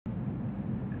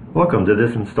Welcome to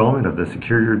this installment of the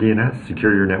Secure Your DNS,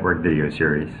 Secure Your Network video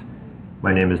series.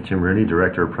 My name is Tim Rooney,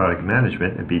 Director of Product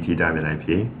Management at BT Diamond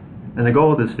IP, and the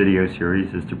goal of this video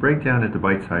series is to break down into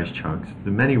bite-sized chunks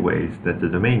the many ways that the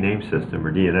domain name system,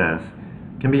 or DNS,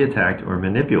 can be attacked or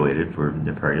manipulated for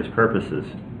nefarious purposes,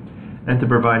 and to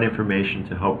provide information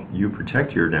to help you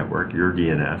protect your network, your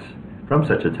DNS, from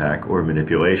such attack or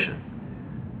manipulation.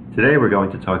 Today we're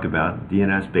going to talk about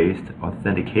DNS-based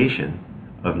authentication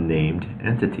of named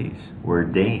entities, or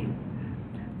DANE.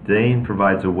 DANE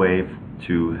provides a way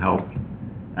to help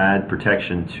add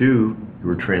protection to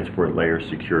your transport layer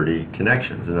security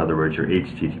connections, in other words, your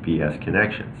HTTPS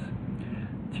connections.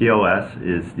 TLS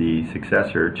is the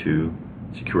successor to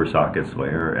Secure Sockets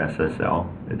Layer, or SSL.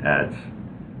 It adds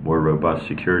more robust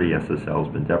security. SSL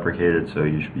has been deprecated, so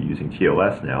you should be using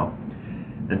TLS now.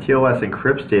 And TLS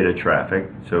encrypts data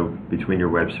traffic, so between your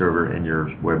web server and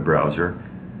your web browser,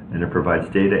 and it provides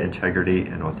data integrity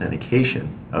and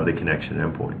authentication of the connection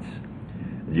endpoints.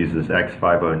 It uses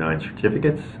X509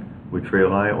 certificates, which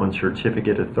rely on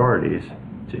certificate authorities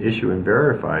to issue and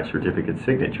verify certificate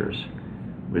signatures,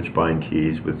 which bind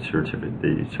keys with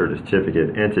the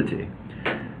certificate entity.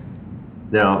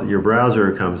 Now, your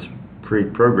browser comes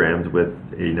pre-programmed with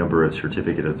a number of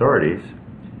certificate authorities,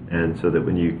 and so that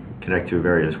when you connect to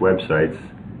various websites,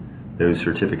 those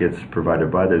certificates provided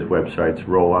by those websites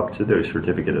roll up to those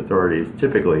certificate authorities,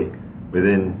 typically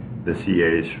within the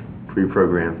CAs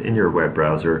pre-programmed in your web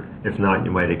browser. If not,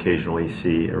 you might occasionally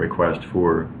see a request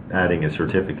for adding a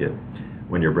certificate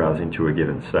when you're browsing to a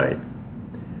given site.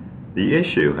 The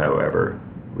issue, however,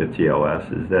 with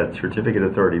TLS is that certificate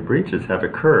authority breaches have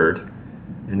occurred,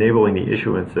 enabling the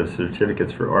issuance of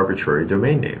certificates for arbitrary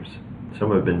domain names.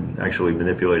 Some have been actually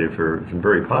manipulated for some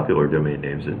very popular domain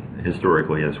names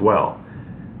historically as well.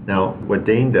 Now, what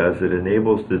DANE does, it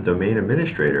enables the domain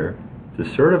administrator to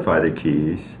certify the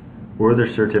keys or their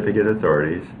certificate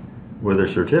authorities or their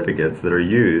certificates that are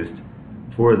used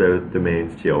for the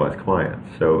domain's TLS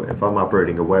clients. So if I'm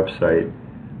operating a website,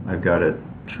 I've got a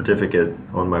certificate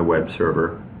on my web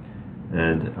server,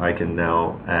 and I can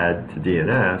now add to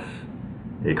DNS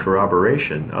a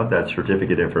corroboration of that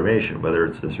certificate information, whether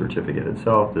it's the certificate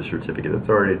itself, the certificate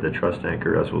authority, the trust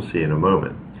anchor, as we'll see in a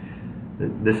moment.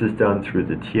 This is done through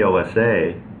the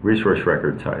TLSA resource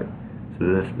record type.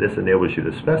 So this enables you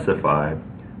to specify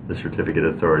the certificate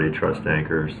authority, trust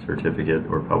anchor, certificate,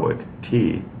 or public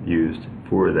key used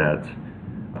for that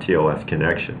TLS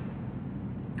connection.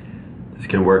 This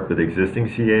can work with existing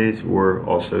CAs or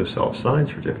also self-signed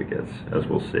certificates, as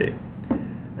we'll see.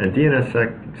 And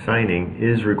DNSSEC signing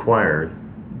is required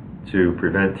to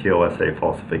prevent TLSA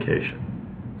falsification.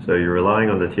 So you're relying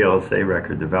on the TLSA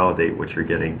record to validate what you're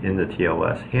getting in the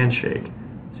TLS handshake.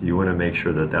 So you want to make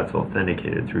sure that that's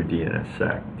authenticated through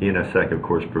DNSSEC. DNSSEC, of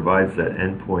course, provides that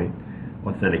endpoint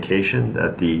authentication,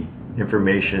 that the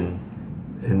information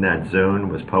in that zone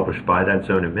was published by that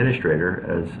zone administrator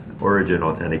as origin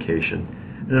authentication.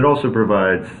 And it also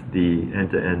provides the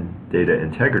end-to-end data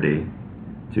integrity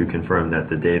to confirm that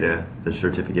the data, the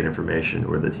certificate information,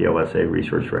 or the TLSA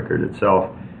resource record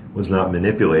itself was not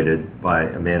manipulated by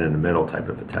a man-in-the-middle type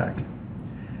of attack.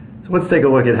 So let's take a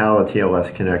look at how a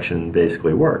TLS connection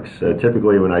basically works. So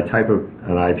typically when I type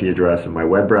an IP address in my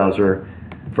web browser,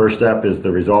 first step is the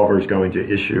resolver is going to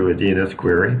issue a DNS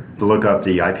query to look up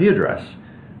the IP address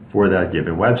for that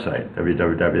given website,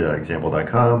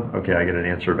 www.example.com. Okay, I get an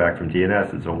answer back from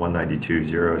DNS. It's on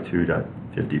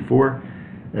 192.0.2.54.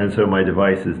 And so my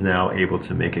device is now able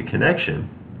to make a connection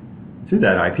to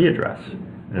that IP address.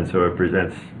 And so it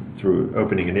presents, through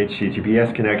opening an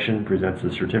HTTPS connection, presents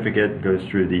a certificate, goes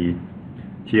through the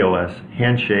TLS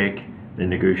handshake, they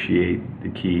negotiate the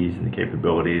keys and the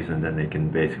capabilities, and then they can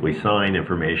basically sign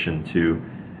information to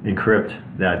encrypt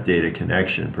that data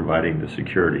connection, providing the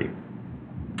security.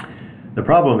 The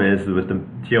problem is that with the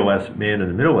TLS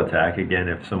man-in-the-middle attack, again,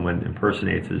 if someone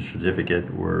impersonates a certificate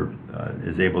or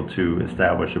is able to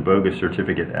establish a bogus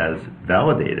certificate as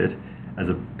validated, as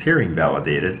appearing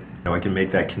validated, now I can make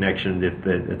that connection if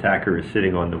the attacker is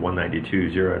sitting on the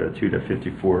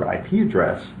 192.0.2.54 IP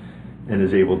address and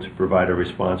is able to provide a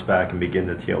response back and begin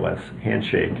the TLS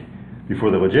handshake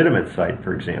before the legitimate site,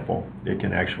 for example. It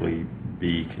can actually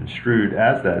be construed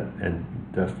as that end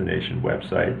destination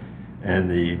website,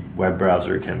 and the web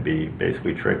browser can be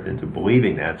basically tricked into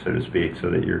believing that, so to speak,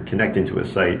 so that you're connecting to a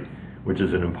site which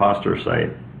is an imposter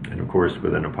site. And of course,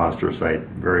 with an imposter site,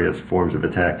 various forms of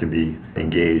attack can be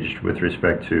engaged with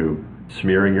respect to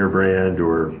smearing your brand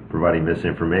or providing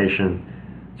misinformation,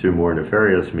 to more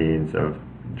nefarious means of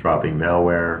dropping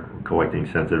malware, collecting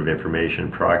sensitive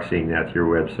information, proxying that to your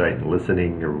website, and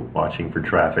listening or watching for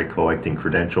traffic, collecting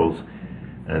credentials,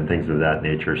 and things of that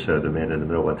nature, so the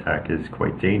man-in-the-middle attack is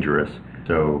quite dangerous.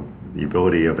 So the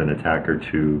ability of an attacker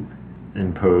to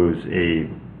impose a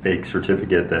fake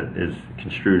certificate that is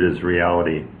construed as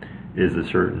reality is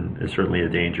certainly a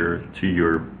danger to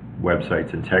your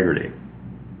website's integrity.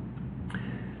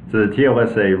 So the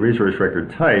TLSA resource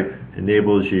record type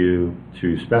enables you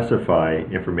to specify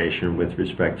information with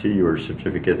respect to your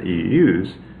certificate that you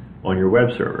use on your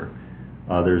web server.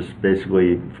 There's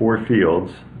basically 4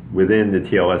 fields within the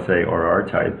TLSA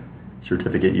RRType: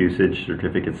 certificate usage,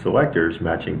 certificate selectors,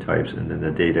 matching types, and then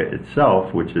the data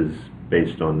itself, which is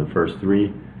based on the first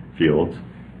 3 fields.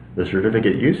 The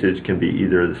certificate usage can be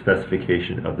either the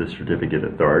specification of the certificate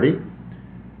authority,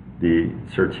 the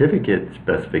certificate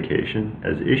specification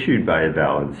as issued by a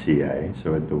valid CA,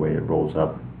 so the way it rolls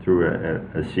up through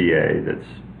a CA that's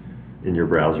in your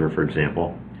browser, for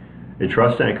example, a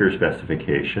trust anchor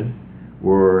specification,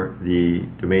 or the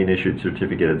domain issued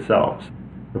certificate itself.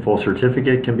 The full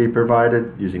certificate can be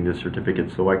provided using the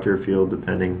certificate selector field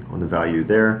depending on the value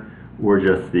there, or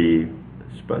just the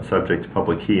subject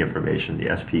public key information, the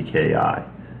SPKI,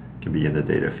 can be in the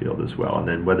data field as well. And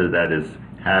then whether that is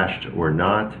hashed or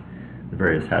not, the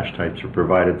various hash types are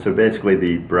provided. So basically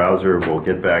the browser will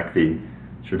get back the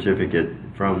certificate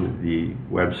from the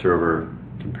web server,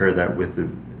 compare that with the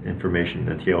information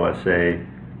in the TLSA,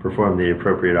 perform the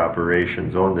appropriate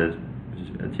operations on the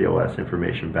TLS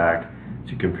information back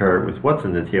to compare it with what's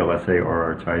in the TLSA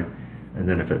RRType, and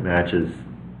then if it matches,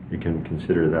 you can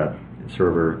consider that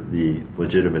server the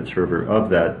legitimate server of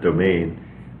that domain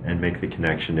and make the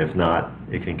connection. If not,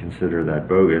 it can consider that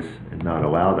bogus and not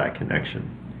allow that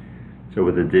connection. So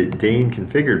with the DANE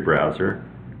configured browser,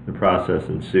 the process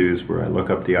ensues where I look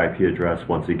up the IP address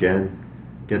once again,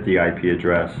 get the IP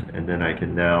address, and then I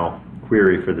can now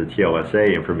query for the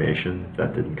TLSA information.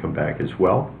 That didn't come back as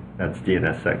well. That's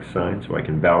DNSSEC signed, so I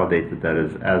can validate that that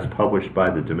is as published by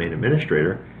the domain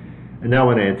administrator. And now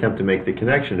when I attempt to make the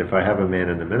connection, if I have a man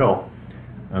in the middle,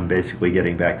 I'm basically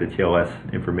getting back the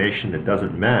TLS information that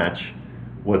doesn't match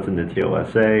what's in the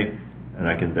TLSA, and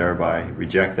I can thereby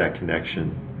reject that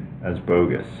connection as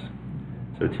bogus.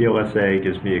 So TLSA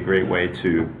gives me a great way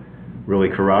to really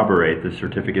corroborate the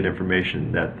certificate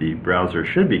information that the browser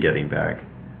should be getting back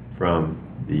from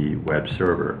the web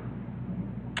server.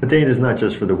 But DANE is not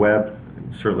just for the web. It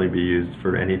can certainly be used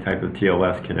for any type of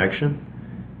TLS connection.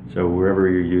 So wherever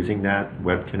you're using that,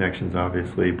 web connections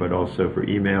obviously, but also for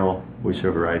email, voice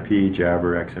over IP,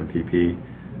 Jabber, XMPP,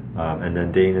 and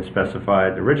then DANE is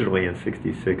specified originally in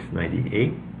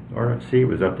 6698 RFC. It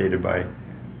was updated by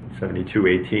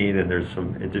 7218, and there's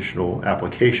some additional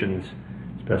applications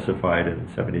specified in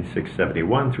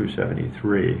 7671 through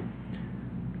 73.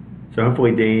 So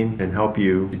hopefully DANE can help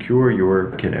you secure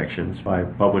your connections by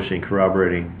publishing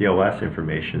corroborating TLS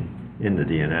information in the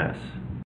DNS.